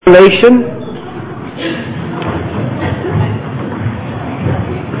Revelation.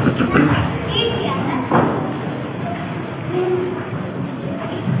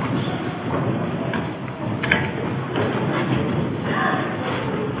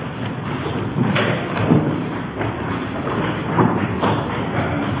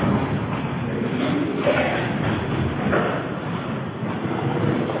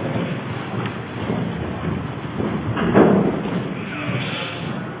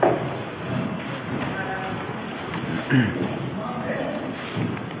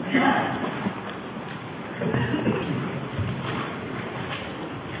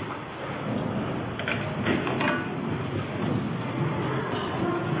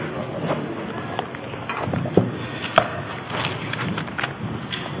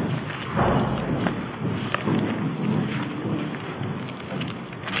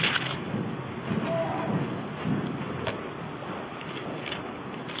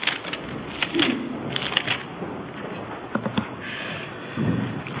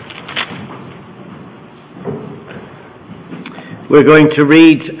 We're going to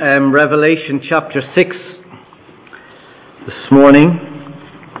read Revelation chapter 6 this morning.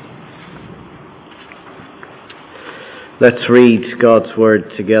 Let's read God's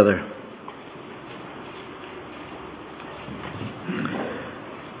word together.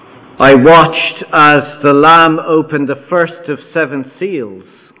 I watched as the Lamb opened the first of 7 seals.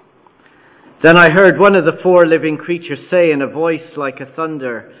 Then I heard one of the 4 living creatures say in a voice like a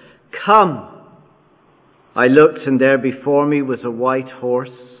thunder, "Come!" I looked, and there before me was a white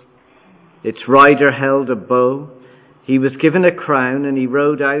horse. Its rider held a bow. He was given a crown, and he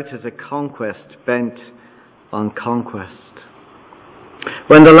rode out as a conquest bent on conquest.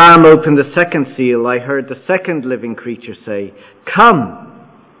 When the Lamb opened the 2nd seal, I heard the 2nd living creature say, "Come!"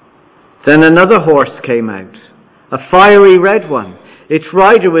 Then another horse came out, a fiery red one. Its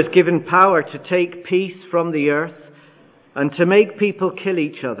rider was given power to take peace from the earth and to make people kill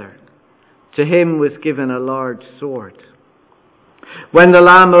each other. To him was given a large sword. When the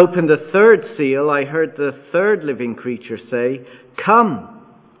Lamb opened the 3rd seal, I heard the 3rd living creature say, "Come!"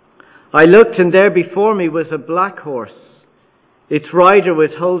 I looked, and there before me was a black horse. Its rider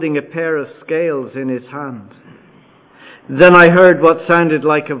was holding a pair of scales in his hand. Then I heard what sounded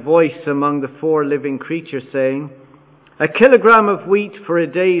like a voice among the 4 living creatures saying, "A kilogram of wheat for a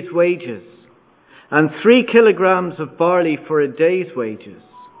day's wages, and 3 kilograms of barley for a day's wages.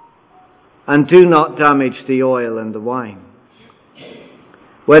 And do not damage the oil and the wine."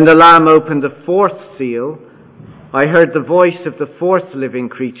 When the Lamb opened the 4th seal, I heard the voice of the 4th living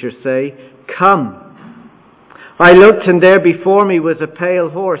creature say, "Come!" I looked, and there before me was a pale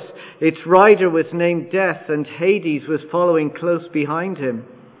horse. Its rider was named Death, and Hades was following close behind him.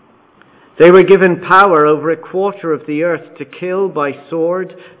 They were given power over a quarter of the earth to kill by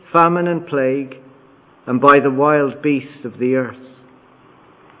sword, famine and plague, and by the wild beasts of the earth.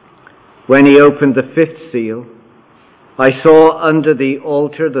 When he opened the 5th seal, I saw under the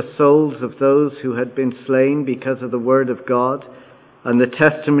altar the souls of those who had been slain because of the word of God and the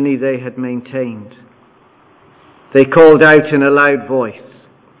testimony they had maintained. They called out in a loud voice,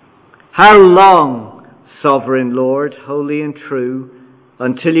 "How long, sovereign Lord, holy and true,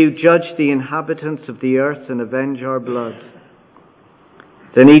 until you judge the inhabitants of the earth and avenge our blood?"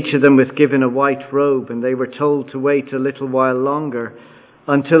 Then each of them was given a white robe, and they were told to wait a little while longer,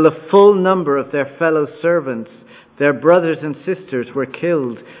 until the full number of their fellow servants, their brothers and sisters, were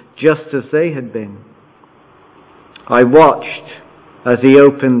killed just as they had been. I watched as he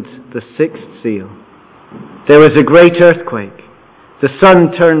opened the 6th seal. There was a great earthquake. The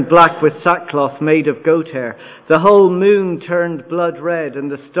sun turned black with sackcloth made of goat hair. The whole moon turned blood red, and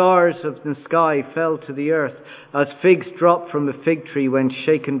the stars of the sky fell to the earth as figs drop from a fig tree when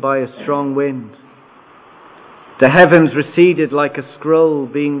shaken by a strong wind. The heavens receded like a scroll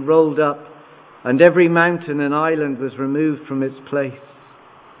being rolled up, and every mountain and island was removed from its place.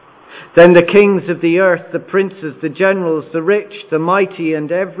 Then the kings of the earth, the princes, the generals, the rich, the mighty,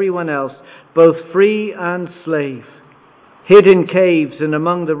 and everyone else, both free and slave, hid in caves and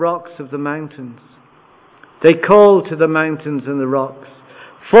among the rocks of the mountains. They called to the mountains and the rocks,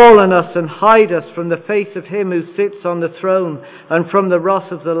 "Fall on us and hide us from the face of him who sits on the throne and from the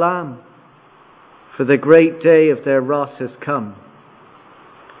wrath of the Lamb. For the great day of their wrath has come,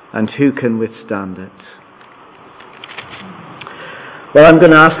 and who can withstand it?" Well, I'm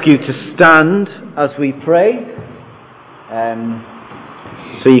going to ask you to stand as we pray.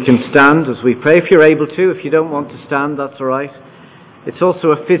 So you can stand as we pray if you're able to. If you don't want to stand, that's all right. It's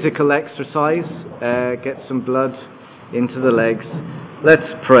also a physical exercise. Get some blood into the legs.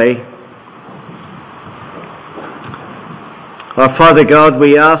 Let's pray. Our Father God,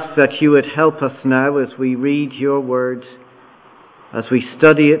 we ask that you would help us now as we read your word, as we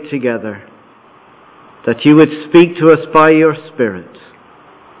study it together, that you would speak to us by your Spirit,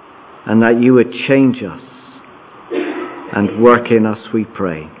 and that you would change us and work in us, we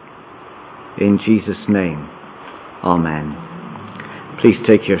pray. In Jesus' name, amen. Please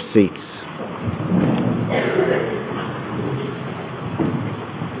take your seats.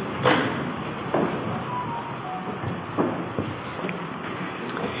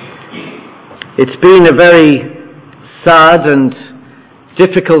 It's been a very sad and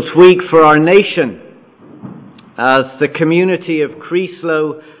difficult week for our nation, as the community of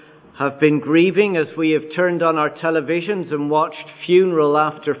Creeslow have been grieving as we have turned on our televisions and watched funeral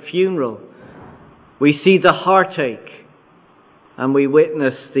after funeral. We see the heartache and we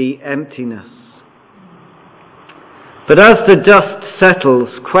witness the emptiness. But as the dust settles,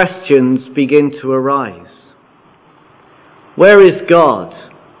 questions begin to arise. Where is God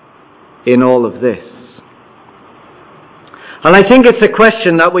in all of this? And I think it's a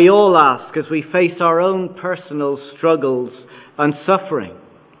question that we all ask as we face our own personal struggles and suffering.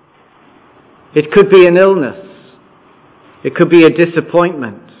 It could be an illness. It could be a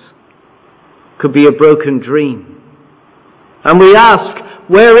disappointment. It could be a broken dream. And we ask,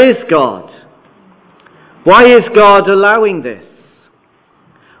 where is God? Why is God allowing this?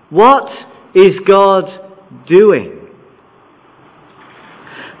 What is God doing?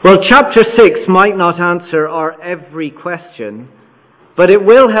 Well, chapter 6 might not answer our every question, but it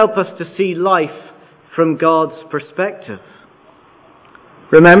will help us to see life from God's perspective.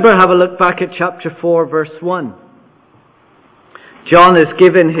 Remember, have a look back at chapter 4, verse 1. John is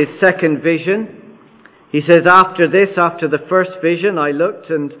given his second vision. He says, after the first vision, I looked,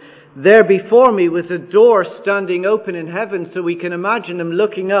 and there before me was a door standing open in heaven. So we can imagine him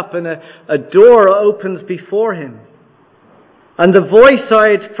looking up, and a door opens before him. And the voice I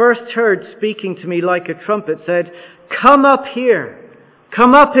had first heard speaking to me like a trumpet said, come up here,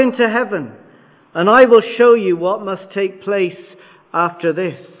 come up into heaven, and I will show you what must take place after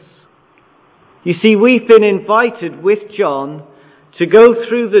this. You see, we've been invited with John to go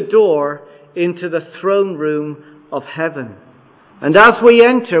through the door into the throne room of heaven. And as we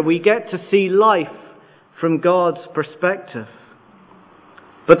enter, we get to see life from God's perspective.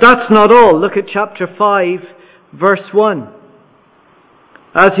 But that's not all. Look at chapter 5, verse 1.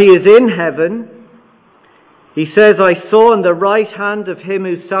 As he is in heaven, he says, I saw in the right hand of him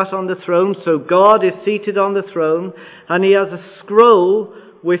who sat on the throne. So God is seated on the throne, and he has a scroll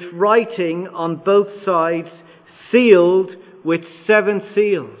with writing on both sides, sealed with 7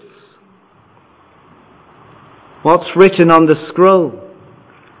 seals. What's written on the scroll?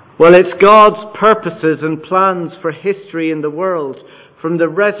 Well, it's God's purposes and plans for history in the world, from the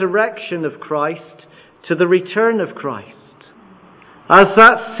resurrection of Christ to the return of Christ. As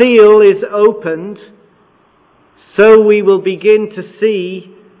that seal is opened, so we will begin to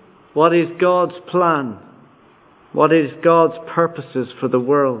see what is God's plan, what is God's purposes for the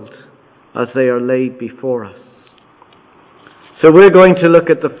world as they are laid before us. So we're going to look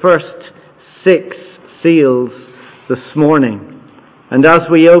at the first 6 seals this morning. And as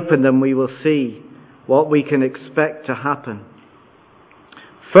we open them, we will see what we can expect to happen.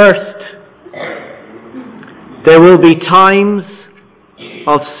 First, there will be times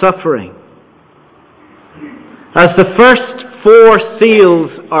of suffering. As the first 4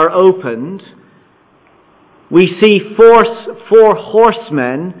 seals are opened, we see four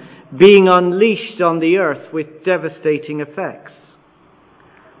horsemen being unleashed on the earth with devastating effects.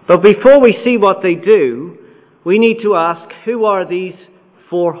 But before we see what they do, we need to ask, who are these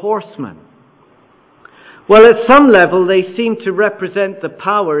 4 horsemen? Well, at some level, they seem to represent the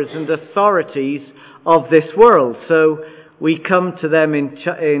powers and authorities of this world. So we come to them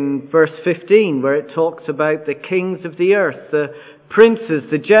in verse 15, where it talks about the kings of the earth, the princes,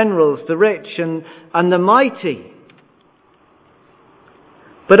 the generals, the rich, and the mighty.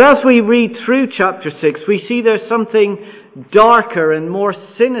 But as we read through chapter 6, we see there's something darker and more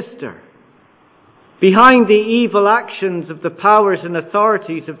sinister. Behind the evil actions of the powers and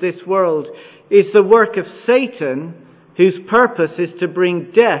authorities of this world is the work of Satan, whose purpose is to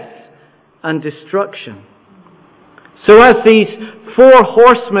bring death and destruction. So as these 4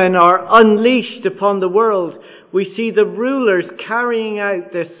 horsemen are unleashed upon the world, we see the rulers carrying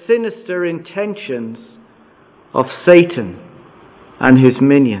out their sinister intentions of Satan and his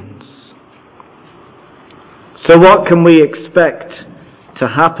minions. So what can we expect to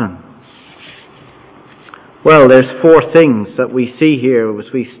happen? Well, there's 4 things that we see here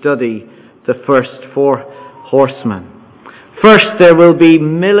as we study the first 4 horsemen. First, there will be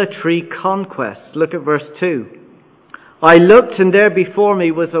military conquest. Look at verse 2. I looked, and there before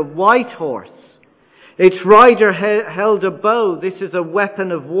me was a white horse. Its rider held a bow. This is a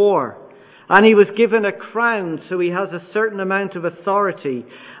weapon of war. And he was given a crown, so he has a certain amount of authority.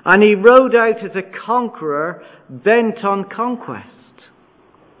 And he rode out as a conqueror, bent on conquest.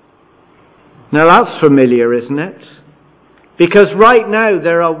 Now that's familiar, isn't it? Because right now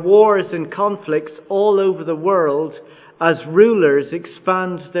there are wars and conflicts all over the world as rulers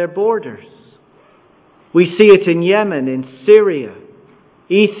expand their borders. We see it in Yemen, in Syria,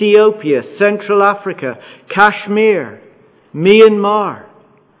 Ethiopia, Central Africa, Kashmir, Myanmar,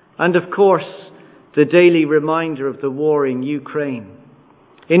 and of course the daily reminder of the war in Ukraine.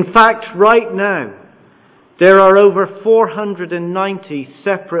 In fact, right now there are over 490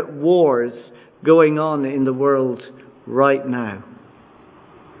 separate wars going on in the world right now.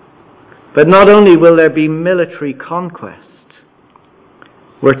 But not only will there be military conquest,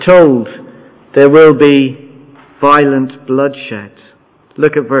 we're told there will be violent bloodshed.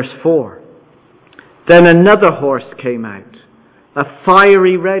 Look at verse 4. Then another horse came out, a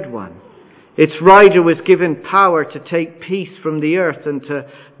fiery red one. Its rider was given power to take peace from the earth and to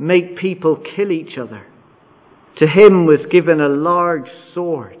make people kill each other. To him was given a large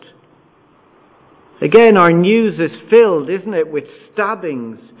sword. Again, our news is filled, isn't it, with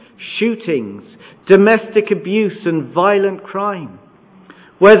stabbings, shootings, domestic abuse and violent crime.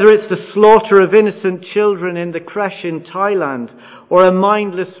 Whether it's the slaughter of innocent children in the creche in Thailand or a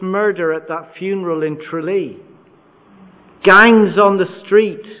mindless murder at that funeral in Tralee. Gangs on the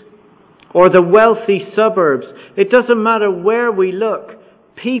street or the wealthy suburbs. It doesn't matter where we look.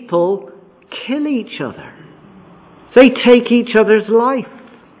 People kill each other. They take each other's life.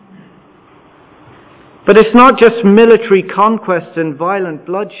 But it's not just military conquest and violent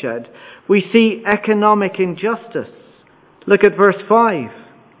bloodshed. We see economic injustice. Look at verse 5.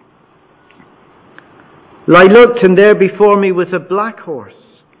 I looked, and there before me was a black horse.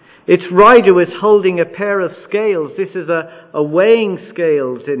 Its rider was holding a pair of scales. This is a weighing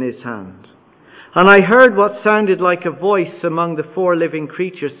scales in his hand. And I heard what sounded like a voice among the four living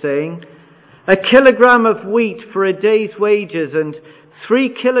creatures saying, "A kilogram of wheat for a day's wages, and 3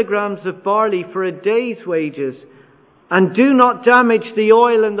 kilograms of barley for a day's wages. And do not damage the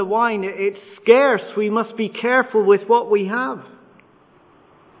oil and the wine. It's scarce. We must be careful with what we have."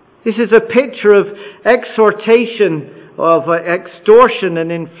 This is a picture of extortion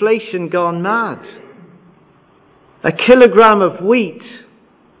and inflation gone mad. A kilogram of wheat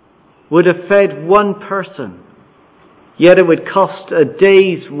would have fed one person, yet it would cost a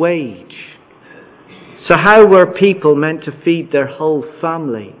day's wage. So how were people meant to feed their whole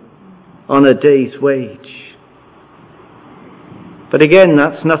family on a day's wage? But again,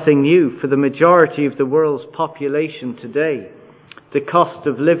 that's nothing new for the majority of the world's population today. The cost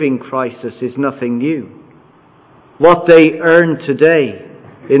of living crisis is nothing new. What they earn today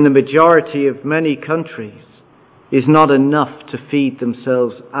in the majority of many countries is not enough to feed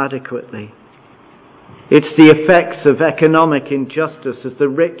themselves adequately. It's the effects of economic injustice as the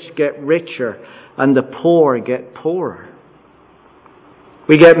rich get richer and the poor get poorer.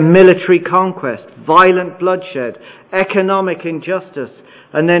 We get military conquest, violent bloodshed, economic injustice,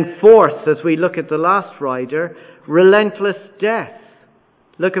 and then fourth, as we look at the last rider, relentless death.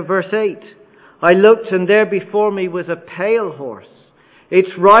 Look at verse 8. I looked, and there before me was a pale horse.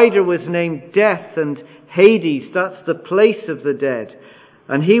 Its rider was named Death, and Hades, that's the place of the dead.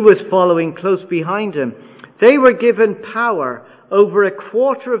 And he was following close behind him. They were given power over a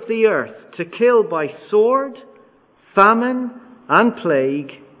quarter of the earth to kill by sword, famine, and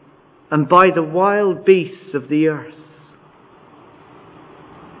plague, and by the wild beasts of the earth.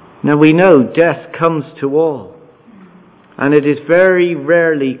 Now we know death comes to all, and it is very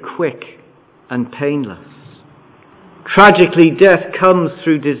rarely quick and painless. Tragically, death comes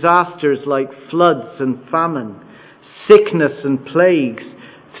through disasters like floods and famine, sickness and plagues,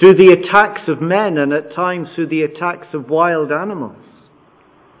 through the attacks of men and at times through the attacks of wild animals.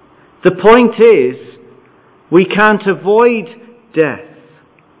 The point is, we can't avoid death,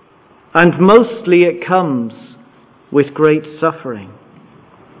 and mostly it comes with great suffering.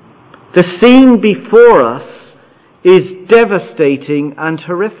 The scene before us is devastating and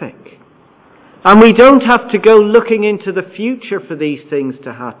horrific. And we don't have to go looking into the future for these things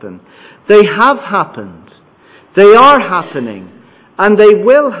to happen. They have happened. They are happening. And they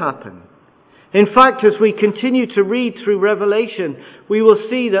will happen. In fact, as we continue to read through Revelation, we will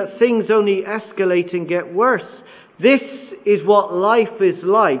see that things only escalate and get worse. This is what life is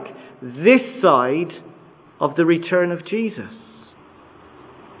like this side of the return of Jesus.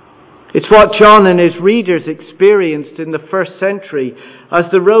 It's what John and his readers experienced in the first century as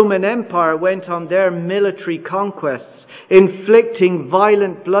the Roman Empire went on their military conquests, inflicting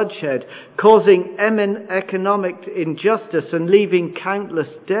violent bloodshed, causing immense economic injustice and leaving countless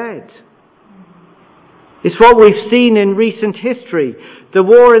dead. It's what we've seen in recent history: the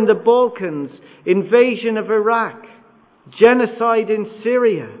war in the Balkans, invasion of Iraq, genocide in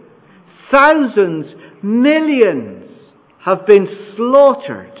Syria. Thousands, millions have been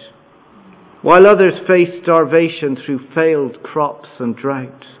slaughtered, while others face starvation through failed crops and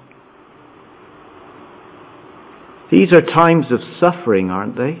drought. These are times of suffering,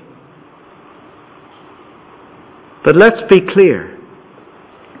 aren't they? But let's be clear.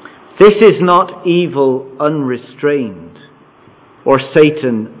 This is not evil unrestrained or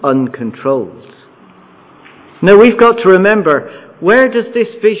Satan uncontrolled. No, we've got to remember, where does this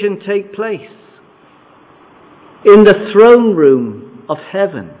vision take place? In the throne room of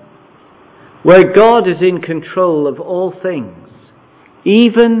heaven, where God is in control of all things,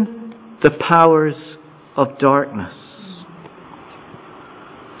 even the powers of darkness.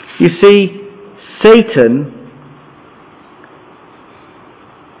 You see, Satan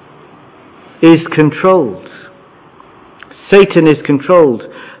is controlled. Satan is controlled.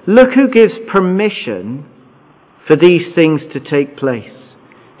 Look who gives permission for these things to take place.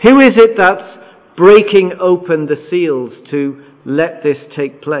 Who is it that's breaking open the seals to let this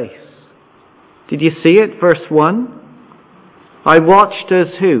take place? Did you see it? Verse 1. I watched as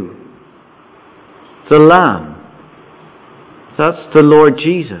who? The Lamb. That's the Lord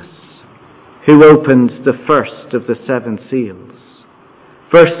Jesus, who opens the first of the 7 seals.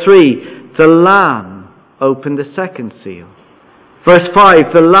 Verse 3, the Lamb opened the second seal. Verse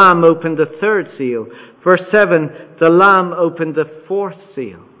 5, the Lamb opened the third seal. Verse 7, the Lamb opened the fourth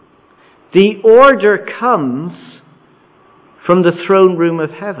seal. The order comes from the throne room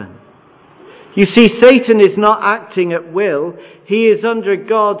of heaven. You see, Satan is not acting at will. He is under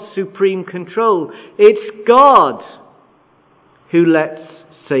God's supreme control. It's God who lets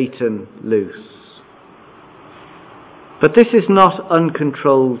Satan loose. But this is not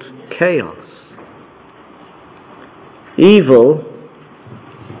uncontrolled chaos. Evil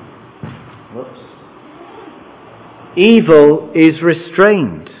is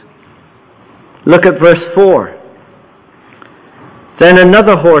restrained. Look at verse 4. Then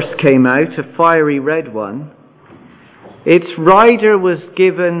another horse came out, a fiery red one. Its rider was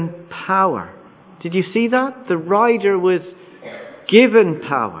given power. Did you see that? The rider was given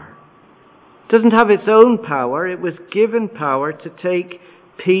power. It doesn't have its own power. It was given power to take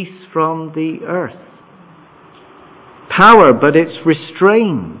peace from the earth. Power, but it's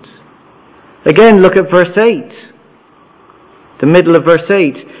restrained. Again, look at verse 8. The middle of verse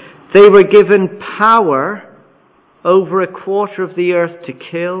 8. They were given power over a quarter of the earth to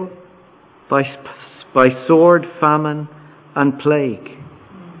kill by sword, famine, and plague.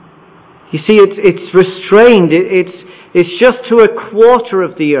 You see, it's restrained. It's just to a quarter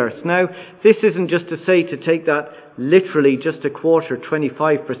of the earth. Now, this isn't just to say to take that literally just a quarter,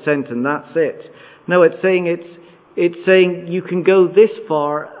 25%, and that's it. No, it's saying you can go this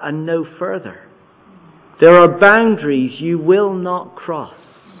far and no further. There are boundaries you will not cross.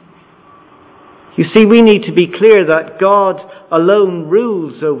 You see, we need to be clear that God alone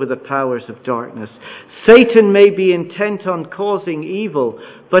rules over the powers of darkness. Satan may be intent on causing evil,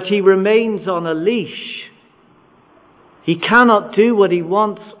 but he remains on a leash. He cannot do what he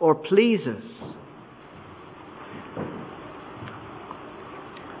wants or pleases.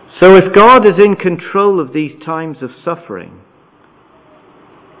 So if God is in control of these times of suffering,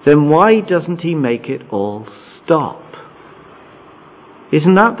 then why doesn't he make it all stop?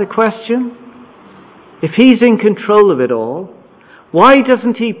 Isn't that the question? If he's in control of it all, why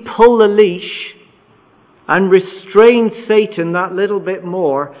doesn't he pull the leash and restrain Satan that little bit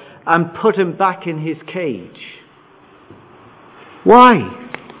more and put him back in his cage? Why?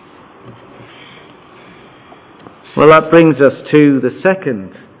 Well, that brings us to the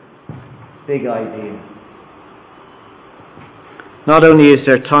second big idea. Not only is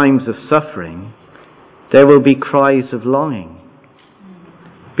there times of suffering, there will be cries of longing.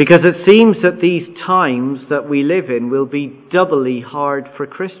 Because it seems that these times that we live in will be doubly hard for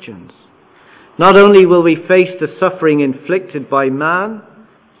Christians. Not only will we face the suffering inflicted by man,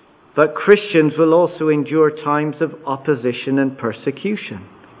 but Christians will also endure times of opposition and persecution.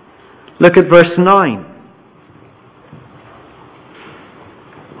 Look at verse 9.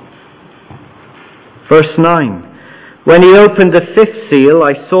 Verse 9. When he opened the 5th seal,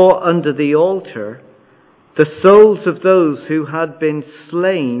 I saw under the altar the souls of those who had been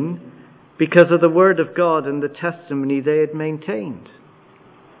slain because of the word of God and the testimony they had maintained.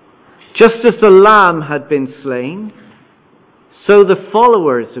 Just as the Lamb had been slain, so the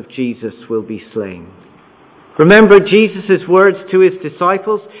followers of Jesus will be slain. Remember Jesus' words to his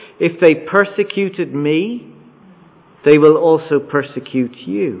disciples, if they persecuted me, they will also persecute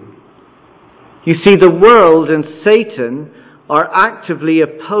you. You see, the world and Satan are actively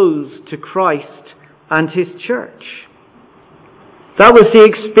opposed to Christ and his church. That was the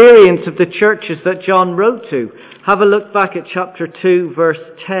experience of the churches that John wrote to. Have a look back at chapter 2, verse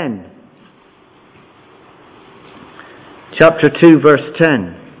 10. Chapter 2, verse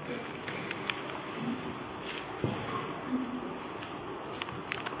 10.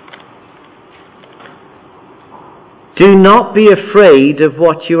 Do not be afraid of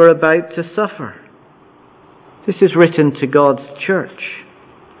what you are about to suffer. This is written to God's church.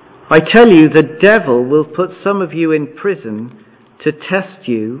 I tell you, the devil will put some of you in prison to test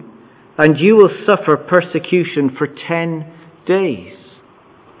you, and you will suffer persecution for 10 days.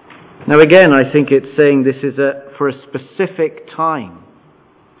 Now again, I think it's saying this is for a specific time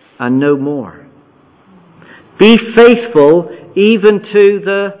and no more. Be faithful even to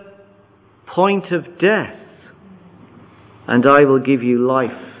the point of death, and I will give you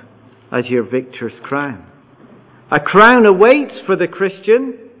life as your victor's crown. A crown awaits for the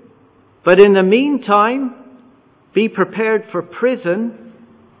Christian, but in the meantime, be prepared for prison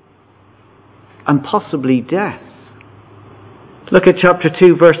and possibly death. Look at chapter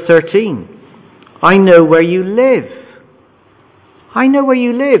 2, verse 13. I know where you live. I know where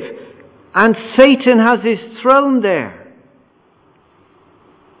you live. And Satan has his throne there.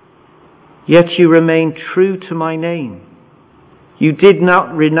 Yet you remain true to my name. You did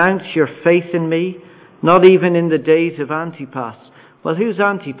not renounce your faith in me, not even in the days of Antipas. Well, who's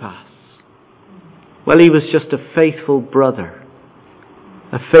Antipas? Well, he was just a faithful brother,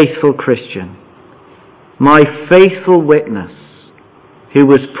 a faithful Christian, my faithful witness, who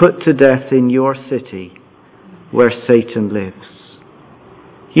was put to death in your city where Satan lives.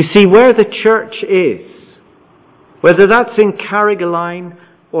 You see, where the church is, whether that's in Carrigaline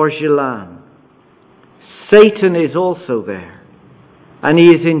or Gillan, Satan is also there, and he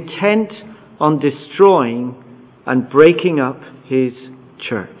is intent on destroying and breaking up his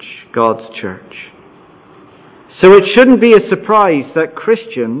church, God's church. So it shouldn't be a surprise that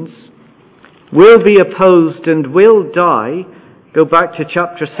Christians will be opposed and will die. Go back to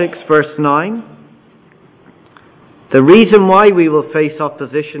chapter 6, verse 9. The reason why we will face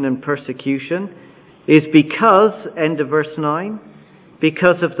opposition and persecution is because, end of verse 9,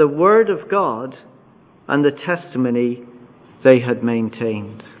 because of the word of God and the testimony they had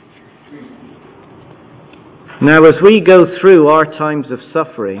maintained. Now, as we go through our times of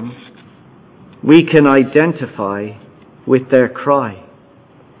suffering, we can identify with their cry.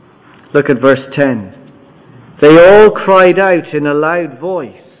 Look at verse 10. They all cried out in a loud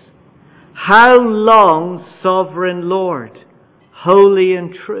voice, "How long, sovereign Lord, holy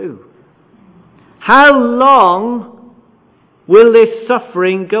and true? How long will this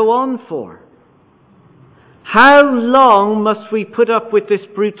suffering go on for? How long must we put up with this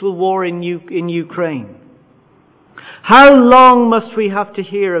brutal war in Ukraine? How long must we have to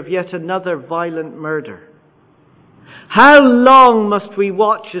hear of yet another violent murder? How long must we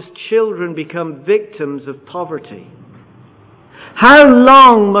watch as children become victims of poverty? How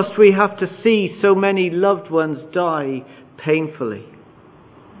long must we have to see so many loved ones die painfully?"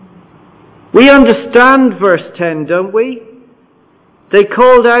 We understand verse 10, don't we? They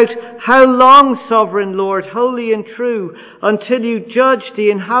called out, "How long, sovereign Lord, holy and true, until you judge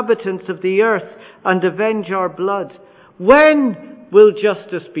the inhabitants of the earth and avenge our blood? When will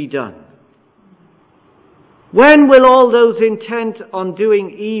justice be done? When will all those intent on doing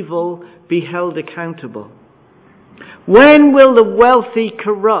evil be held accountable? When will the wealthy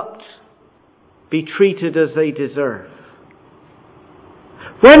corrupt be treated as they deserve?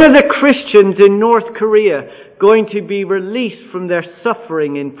 When are the Christians in North Korea going to be released from their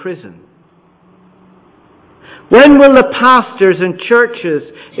suffering in prison? When will the pastors and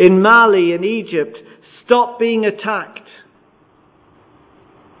churches in Mali and Egypt stop being attacked?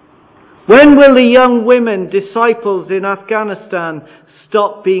 When will the young women, disciples in Afghanistan,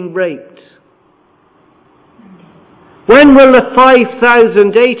 stop being raped? When will the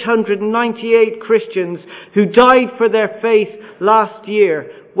 5,898 Christians who died for their faith last year,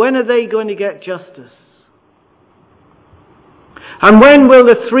 when are they going to get justice? And when will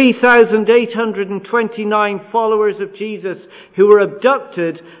the 3,829 followers of Jesus who were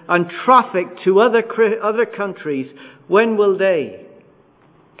abducted and trafficked to other countries, when will they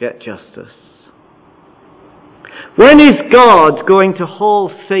get justice? When is God going to haul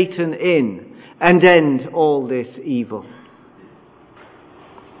Satan in and end all this evil?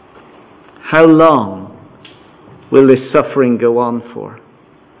 How long will this suffering go on for?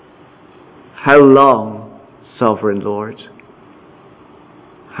 How long, Sovereign Lord?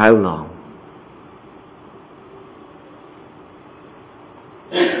 How long?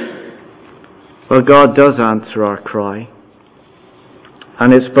 Well, God does answer our cry,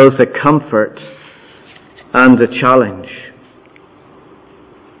 and it's both a comfort and a challenge.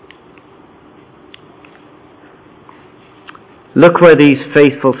 Look where these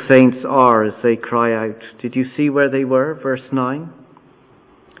faithful saints are as they cry out. Did you see where they were? Verse 9.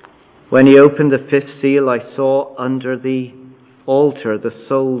 When he opened the fifth seal, I saw under the altar the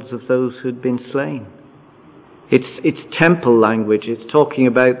souls of those who'd been slain. It's temple language. It's talking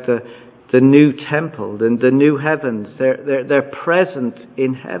about the new temple and the new heavens. They're present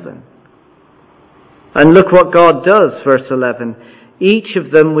in heaven. And look what God does, verse 11. Each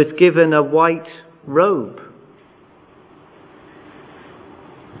of them was given a white robe.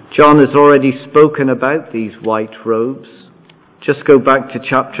 John has already spoken about these white robes. Just go back to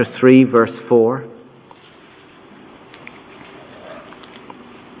chapter 3, verse 4.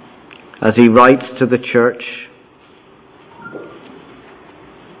 As he writes to the church,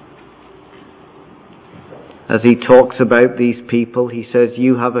 as he talks about these people, he says,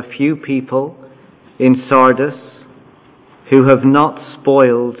 you have a few people in Sardis who have not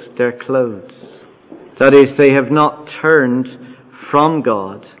spoiled their clothes. That is, they have not turned from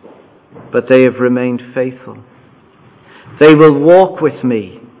God, but they have remained faithful. They will walk with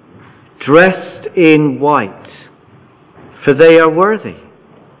me, dressed in white, for they are worthy.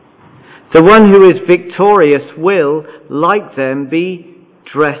 The one who is victorious will, like them, be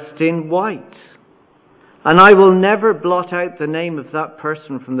dressed in white. And I will never blot out the name of that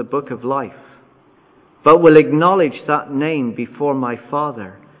person from the book of life, but will acknowledge that name before my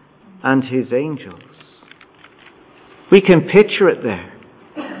Father and his angels. We can picture it there.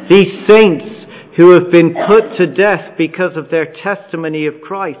 These saints who have been put to death because of their testimony of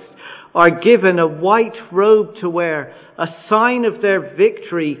Christ are given a white robe to wear, a sign of their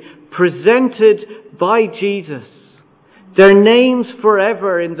victory presented by Jesus. Their names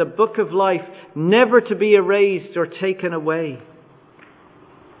forever in the book of life, never to be erased or taken away.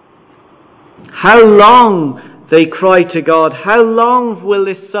 How long, they cry to God, how long will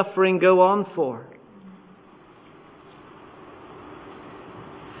this suffering go on for?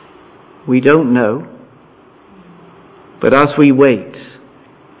 We don't know, but as we wait,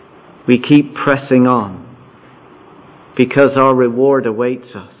 we keep pressing on because our reward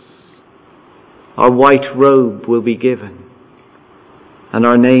awaits us. Our white robe will be given and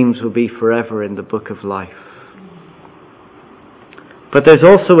our names will be forever in the book of life. But there's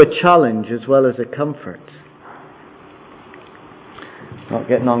also a challenge as well as a comfort. Not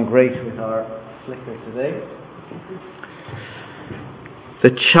getting on great with our flicker today.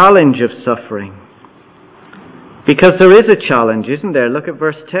 The challenge of suffering. Because there is a challenge, isn't there? Look at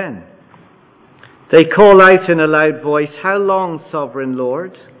verse 10. They call out in a loud voice, how long, Sovereign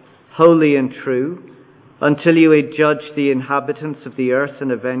Lord, holy and true, until you judge the inhabitants of the earth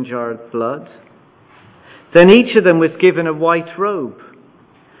and avenge our blood? Then each of them was given a white robe,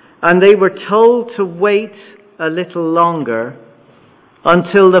 and they were told to wait a little longer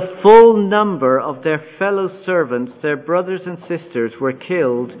until the full number of their fellow servants, their brothers and sisters, were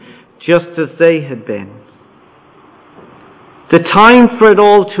killed just as they had been. The time for it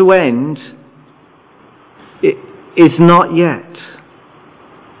all to end is not yet.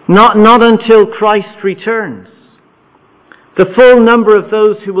 Not until Christ returns. The full number of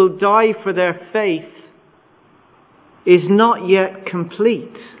those who will die for their faith is not yet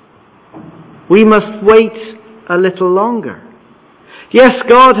complete. We must wait a little longer. Yes,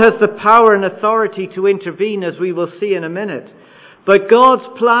 God has the power and authority to intervene, as we will see in a minute. But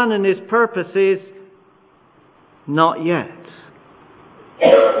God's plan and his purpose is not yet.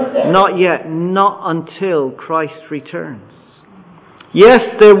 Not yet, not until Christ returns. Yes,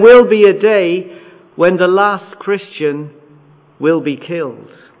 there will be a day when the last Christian will be killed.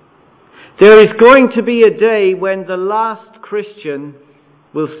 There is going to be a day when the last Christian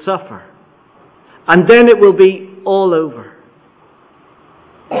will suffer. And then it will be all over.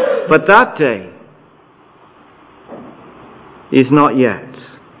 But that day is not yet.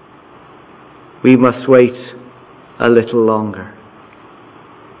 We must wait a little longer.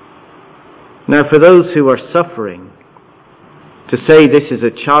 Now, for those who are suffering, to say this is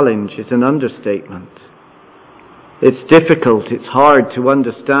a challenge is an understatement. It's difficult, it's hard to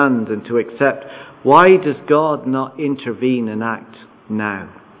understand and to accept. Why does God not intervene and act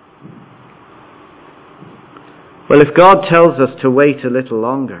now? Well, if God tells us to wait a little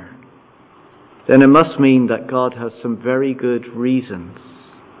longer, then it must mean that God has some very good reasons.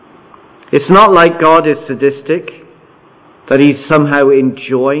 It's not like God is sadistic, that He's somehow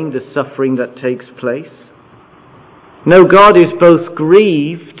enjoying the suffering that takes place. No, God is both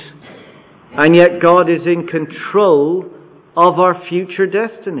grieved, and yet God is in control of our future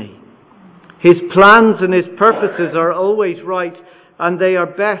destiny. His plans and His purposes are always right, and they are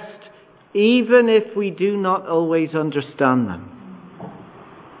best, even if we do not always understand them.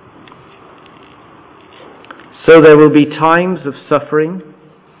 So there will be times of suffering.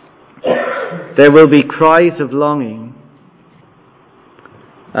 There will be cries of longing.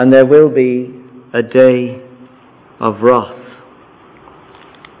 And there will be a day of wrath.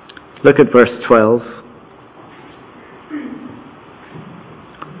 Look at verse 12.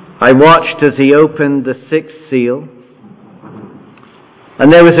 I watched as He opened the sixth seal,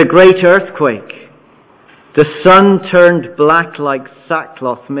 and there was a great earthquake. The sun turned black like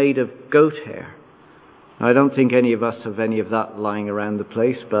sackcloth made of goat hair. I don't think any of us have any of that lying around the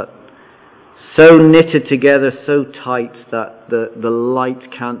place, but so knitted together, so tight that the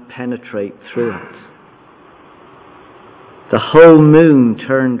light can't penetrate through it. The whole moon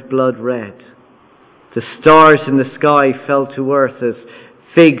turned blood red. The stars in the sky fell to earth as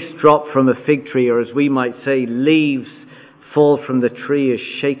figs drop from a fig tree, or as we might say, leaves fall from the tree as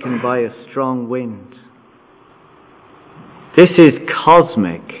shaken by a strong wind. This is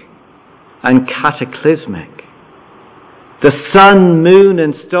cosmic and cataclysmic. The sun, moon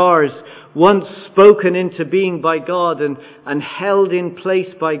and stars, once spoken into being by God and held in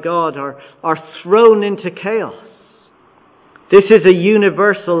place by God, are thrown into chaos. This is a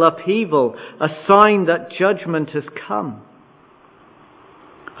universal upheaval, a sign that judgment has come.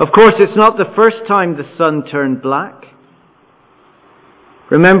 Of course, it's not the first time the sun turned black.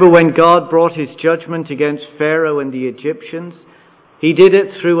 Remember when God brought His judgment against Pharaoh and the Egyptians? He did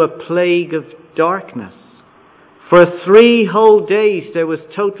it through a plague of darkness. For 3 whole days there was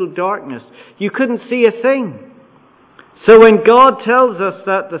total darkness. You couldn't see a thing. So when God tells us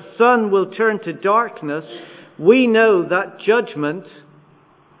that the sun will turn to darkness, we know that judgment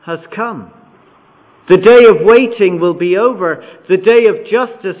has come. The day of waiting will be over. The day of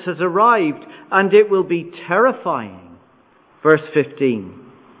justice has arrived, and it will be terrifying. Verse 15.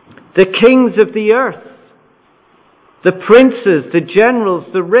 The kings of the earth, the princes, the generals,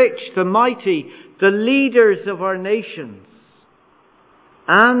 the rich, the mighty, the leaders of our nations,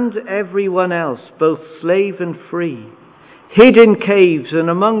 and everyone else, both slave and free, hid in caves and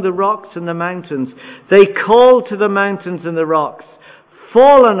among the rocks and the mountains, they called to the mountains and the rocks,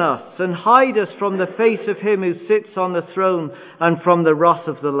 fall on us and hide us from the face of Him who sits on the throne and from the wrath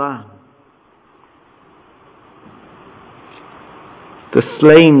of the Lamb. The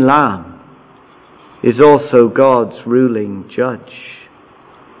slain Lamb is also God's ruling judge.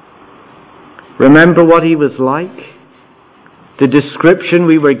 Remember what He was like? The description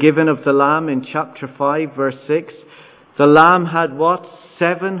we were given of the Lamb in chapter 5, verse 6. The Lamb had what?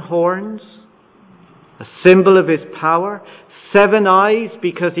 7 horns, a symbol of His power. 7 eyes,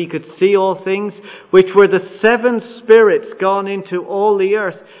 because He could see all things, which were the 7 spirits gone into all the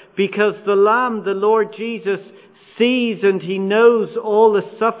earth, because the Lamb, the Lord Jesus, sees and He knows all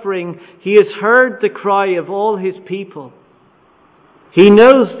the suffering. He has heard the cry of all His people. He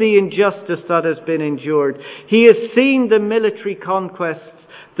knows the injustice that has been endured. He has seen the military conquests,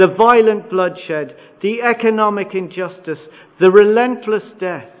 the violent bloodshed, the economic injustice, the relentless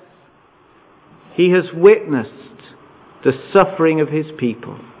death. He has witnessed the suffering of His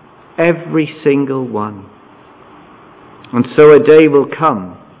people, every single one. And so a day will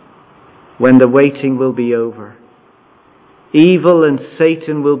come when the waiting will be over. Evil and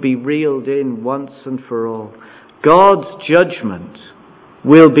Satan will be reeled in once and for all. God's judgment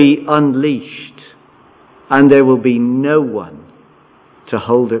will be unleashed, and there will be no one to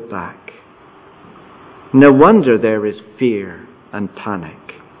hold it back. No wonder there is fear and panic.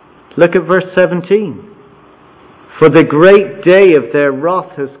 Look at verse 17. For the great day of their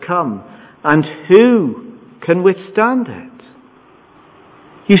wrath has come, and who can withstand it?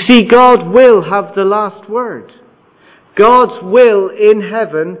 You see, God will have the last word. God's will in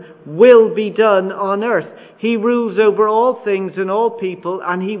heaven will be done on earth. He rules over all things and all people,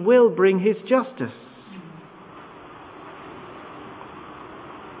 and He will bring His justice.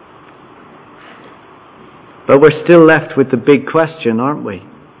 But we're still left with the big question, aren't we?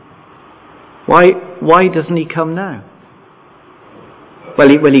 Why doesn't He come now? Well,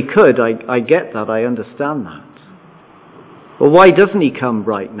 he could. I get that. I understand that. Well, why doesn't He come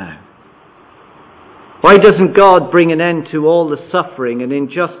right now? Why doesn't God bring an end to all the suffering and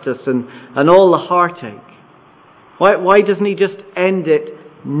injustice and all the heartache? Why doesn't He just end it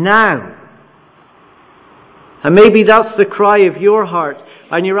now? And maybe that's the cry of your heart.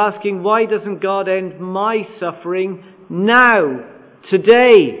 And you're asking, why doesn't God end my suffering now,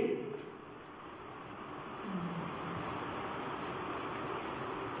 today?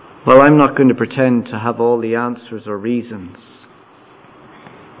 Well, I'm not going to pretend to have all the answers or reasons.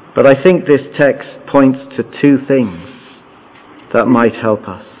 But I think this text points to two things that might help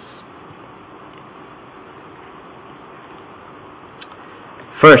us.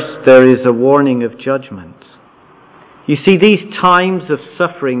 First, there is a warning of judgment. You see, these times of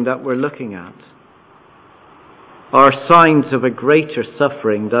suffering that we're looking at are signs of a greater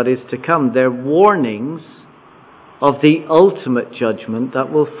suffering that is to come. They're warnings of the ultimate judgment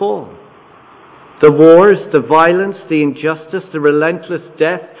that will fall. The wars, the violence, the injustice, the relentless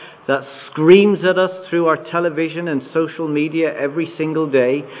death that screams at us through our television and social media every single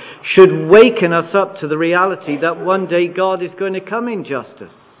day should waken us up to the reality that one day God is going to come in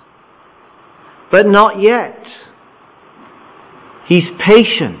justice. But not yet. He's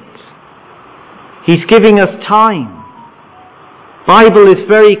patient. He's giving us time. The Bible is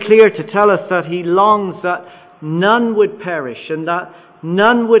very clear to tell us that He longs that none would perish and that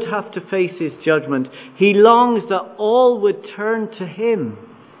none would have to face His judgment. He longs that all would turn to Him.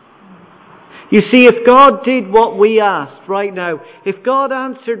 You see, if God did what we asked right now, if God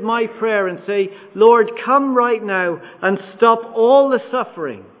answered my prayer and say, Lord, come right now and stop all the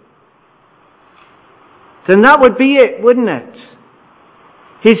suffering, then that would be it, wouldn't it?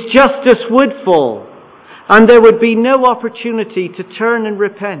 His justice would fall, and there would be no opportunity to turn and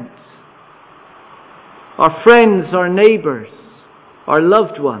repent. Our friends, our neighbours, our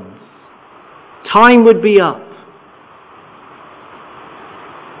loved ones, time would be up.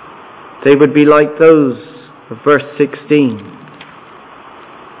 They would be like those of verse 16,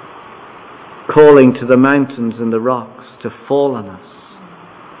 calling to the mountains and the rocks to fall on us.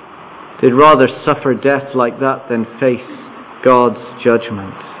 They'd rather suffer death like that than face God's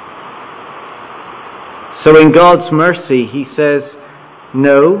judgment. So in God's mercy, He says,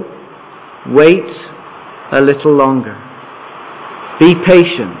 no, wait a little longer. Be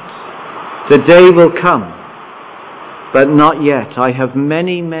patient. The day will come. But not yet. I have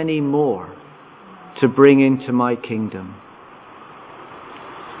many, many more to bring into my kingdom.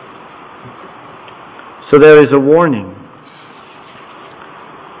 So there is a warning.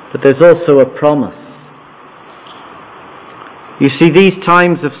 But there's also a promise. You see, these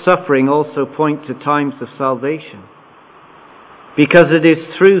times of suffering also point to times of salvation. Because it is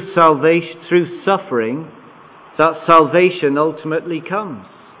through salvation, through suffering, that salvation ultimately comes.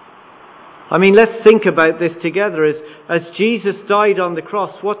 I mean, let's think about this together. As Jesus died on the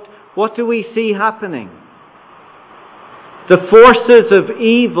cross, what do we see happening? The forces of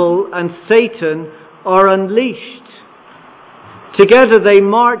evil and Satan are unleashed. Together they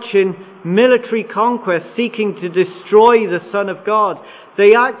march in military conquest, seeking to destroy the Son of God. They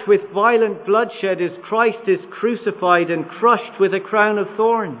act with violent bloodshed as Christ is crucified and crushed with a crown of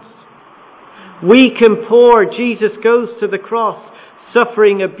thorns. Weak and poor, Jesus goes to the cross,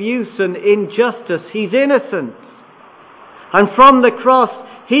 suffering abuse and injustice. He's innocent. And from the cross,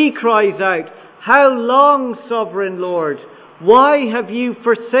 He cries out, how long, sovereign Lord? Why have you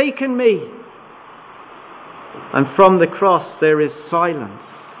forsaken me? And from the cross there is silence.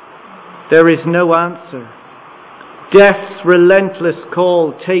 There is no answer. Death's relentless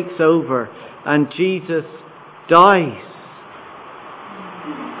call takes over and Jesus dies.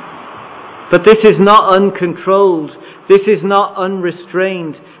 But this is not uncontrolled. This is not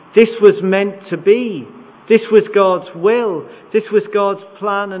unrestrained. This was meant to be. This was God's will. This was God's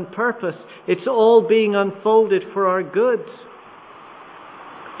plan and purpose. It's all being unfolded for our good.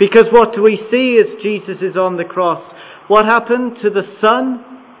 Because what do we see as Jesus is on the cross? What happened to the sun?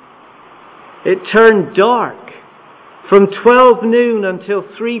 It turned dark. From 12 noon until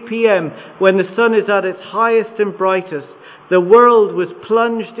 3 p.m., when the sun is at its highest and brightest, the world was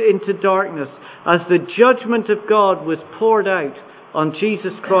plunged into darkness as the judgment of God was poured out on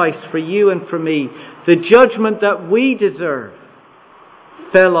Jesus Christ for you and for me. The judgment that we deserve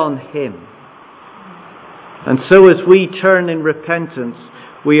fell on Him. And so as we turn in repentance,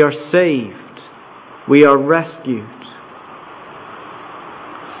 we are saved. We are rescued.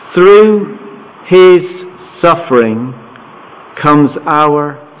 Through His suffering comes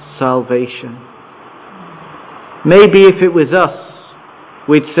our salvation. Maybe if it was us,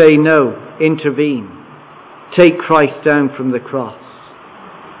 we'd say, no, intervene. Take Christ down from the cross.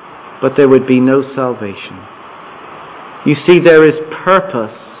 But there would be no salvation. You see, there is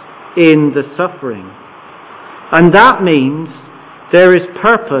purpose in the suffering. And that means there is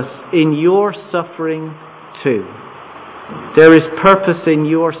purpose in your suffering too. There is purpose in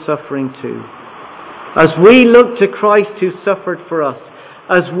your suffering too. As we look to Christ who suffered for us,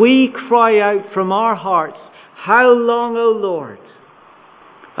 as we cry out from our hearts, "How long, O Lord?"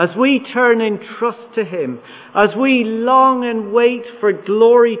 As we turn in trust to Him, as we long and wait for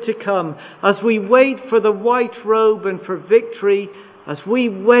glory to come, as we wait for the white robe and for victory, as we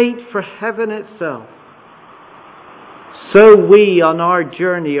wait for heaven itself, so we on our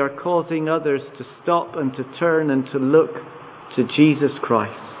journey are causing others to stop and to turn and to look to Jesus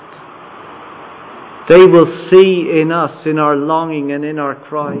Christ. They will see in us, in our longing and in our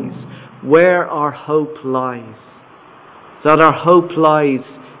cries, where our hope lies. That our hope lies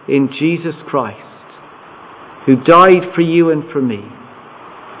in Jesus Christ, who died for you and for me,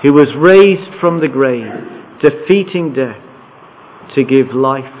 who was raised from the grave, defeating death, to give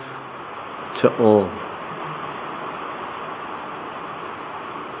life to all.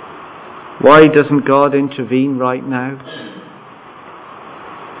 Why doesn't God intervene right now?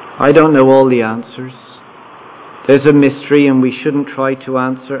 I don't know all the answers. There's a mystery and we shouldn't try to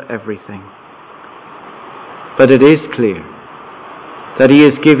answer everything. But it is clear that He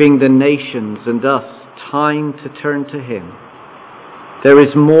is giving the nations and us time to turn to Him. There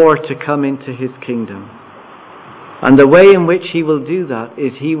is more to come into His kingdom. And the way in which He will do that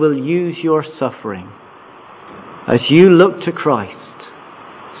is He will use your suffering. As you look to Christ,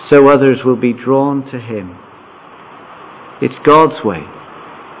 so others will be drawn to Him. It's God's way.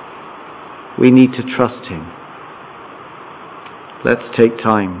 We need to trust Him. Let's take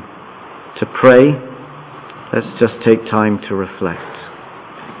time to pray. Let's just take time to reflect.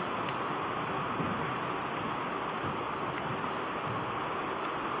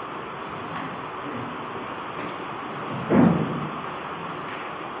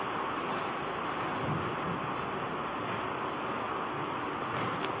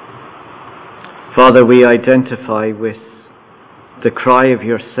 Father, we identify with the cry of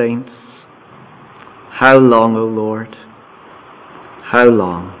your saints. How long, O Lord? How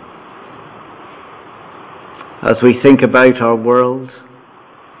long? As we think about our world,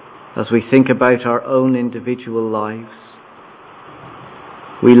 as we think about our own individual lives,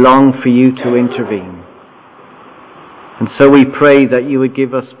 we long for you to intervene. And so we pray that you would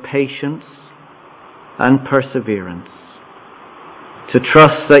give us patience and perseverance, to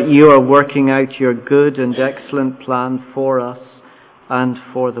trust that you are working out your good and excellent plan for us and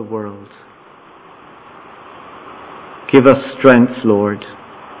for the world. Give us strength, Lord,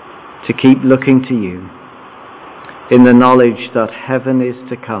 to keep looking to you in the knowledge that heaven is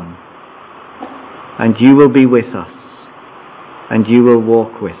to come, and you will be with us, and you will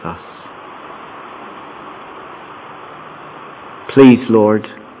walk with us. Please, Lord,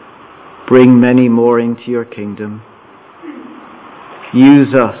 bring many more into your kingdom.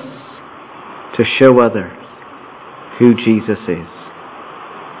 Use us to show others who Jesus is.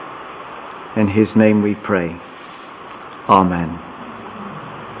 In His name we pray. Amen.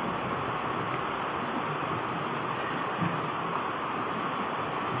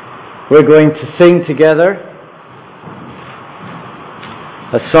 We're going to sing together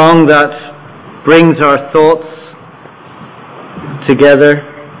a song that brings our thoughts together.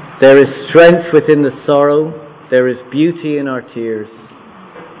 There is strength within the sorrow. There is beauty in our tears.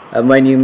 And when you